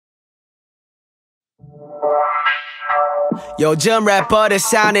요즘 래퍼들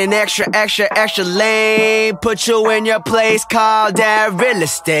sounding extra extra extra lame. Put you in your place, call that real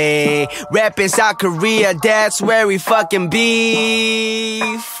estate. Rap in South Korea, that's where we fucking be.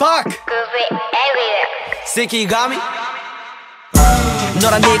 Fuck. Sicky, you got me?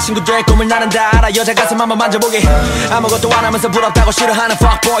 너랑 네 친구들 꿈을 나는 다 알아. 여자 가슴 한번 만져보게. 아무것도 안 하면서 부럽다고 싫어하는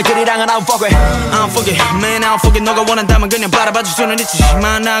fuckboy들이랑은 I don't fuck with. I don't fuck it, man, I don't fuck it. 너가 원한다면 그냥 바라봐줄 수는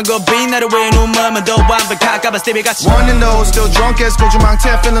있지만 나고 빛나를 왜 눈물만 더 완벽할까봐 스티비 같이. Wanna know, still drunk as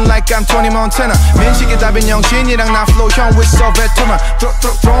고주망태. Feeling like I'm Tony Montana. 민식이 답인 영진이랑 나 flow 형 with so veteran.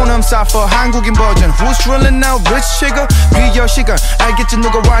 Thrown them side for 한국인 버전. Who's drilling now, rich chica? 비열 시간 알겠지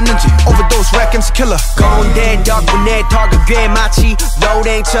누가 왔는지. Overdose, rackham's killer. 고운데 덕분에 턱을 꽤 마치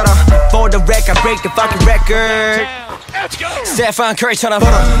로딩처럼. For the record, break the fucking record. Stephen Curry처럼.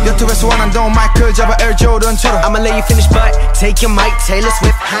 유튜브에서 원한동 마이클 잡아 Air Jordan처럼. I'ma let you finish but take your mic Taylor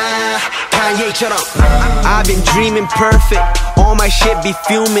Swift. Kanye처럼. I've been dreaming perfect. All my shit be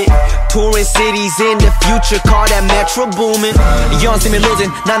fuming. Touring cities in the future. Call that metro booming. 연습이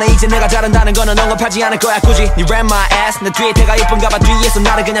losing. 나는 이제 내가 잘한다는 거는 언급하지 않을 거야 굳이. You ran my ass. 내 뒤에 태가 예쁜가 봐. 뒤에서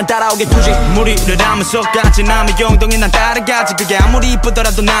나를 그냥 따라오게 두지. 무리를 하면 속같이 남의 용동이 난 따라가지. 그게 아무리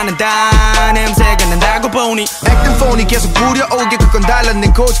이쁘더라도 나는 다 냄새가 난다고 보니. Acting phony 계속 부려오게 그건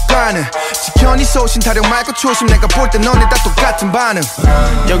달라낸 고집과는. 지켜니 소신 타령 말고 초심. 내가 볼 때 너네 다 똑같은 반응.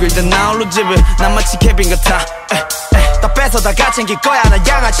 여길 다 나홀로 집에 난 마치 케빈 같아. 다 뺏어 다 가챙길 거야 난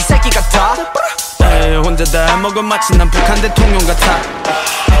양아치 새끼 같아. 에이, 혼자 다 해먹은 마치 난 북한 대통령 같아.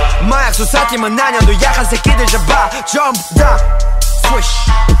 마약 수사팀은 나년도 약한 새끼들 잡아 전부 다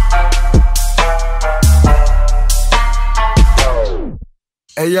swish.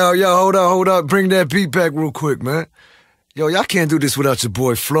 Hey, yo, hold up. Bring that beat back real quick, man. Yo, y'all can't do this without your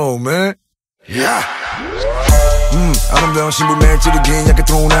boy Flo, man. Yeah. 아름다운 신부맨 찌르긴 약간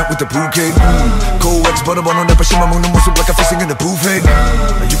thrown out with the bouquet. Coex 버려보는 래퍼 심어 먹는 모습 like a facing in the buffet.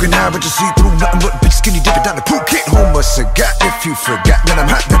 You can hide but you see through nothing but big skinny dipping down the Phuket. Who must have got if you forgot that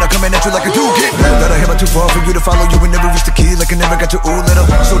I'm hot, then I'm coming at you like a dookie. That I have too far for you to follow. You would never reach the key like I never got your old letter.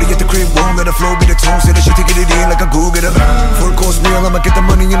 Sorry at the crib, won't let the flow be the tone. Say that she taking it in like a go-getter. Full course meal, I'ma get the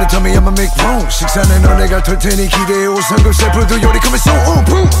money in the tummy, I'ma make room. 식사는 너 내가 털 테니 기대해 오. 삼겹살 불도 요리 coming so on,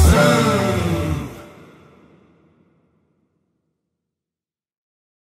 boom.